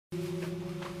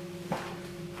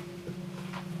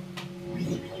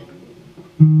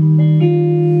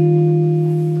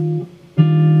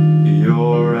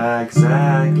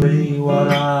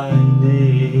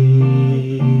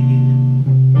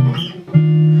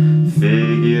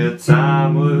The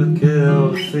time would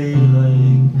kill the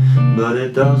feeling, but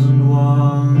it doesn't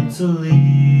want to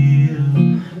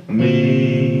leave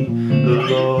me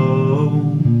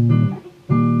alone.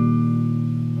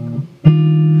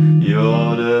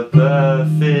 You're the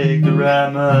perfect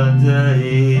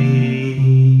remedy.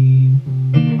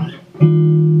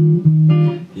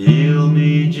 Heal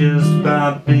me just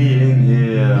by being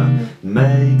here.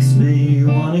 Makes me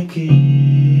wanna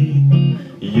keep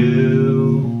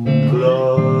you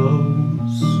close.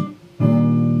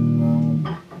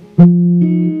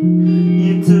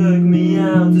 You took me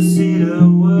out to see the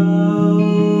world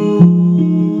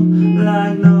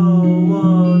like no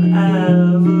one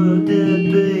ever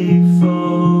did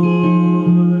before.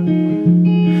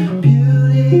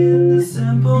 Beauty in the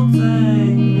simple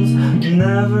things,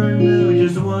 never knew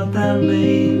just what that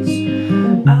means.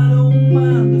 I don't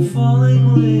mind the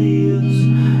falling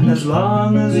leaves, as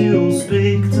long as you'll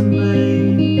speak to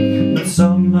me. But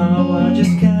somehow I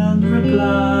just can't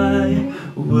reply.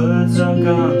 Words are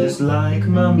gone just like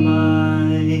my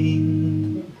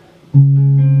mind.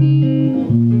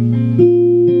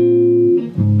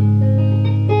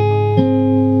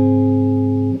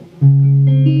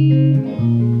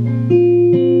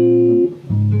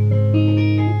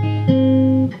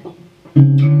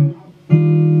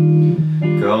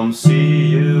 Come see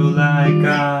you like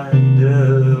I do.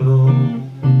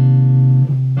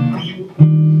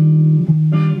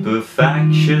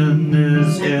 Perfection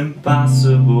is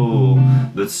impossible,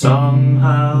 but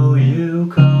somehow you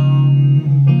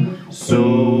come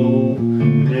so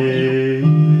near.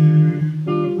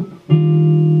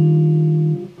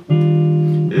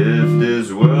 If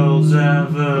this world's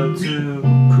ever too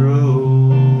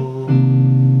cruel,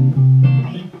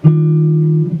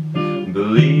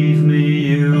 believe me,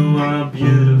 you are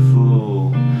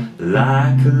beautiful,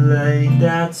 like a lake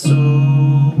that's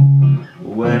always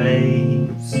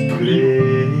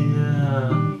clear.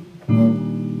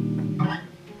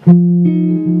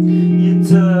 You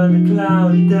turn a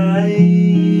cloudy day,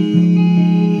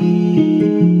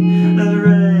 a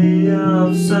ray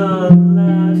of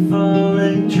sunlight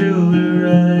falling through the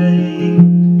rain.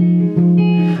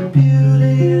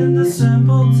 Beauty in the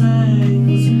simple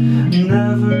things,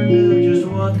 never knew just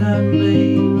what that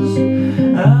means.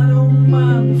 I don't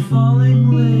mind the falling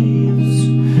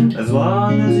leaves, as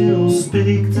long as you'll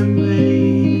speak to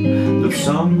me. But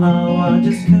somehow I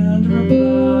just can't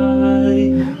reply.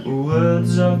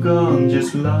 Words are gone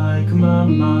just like my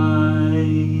mind.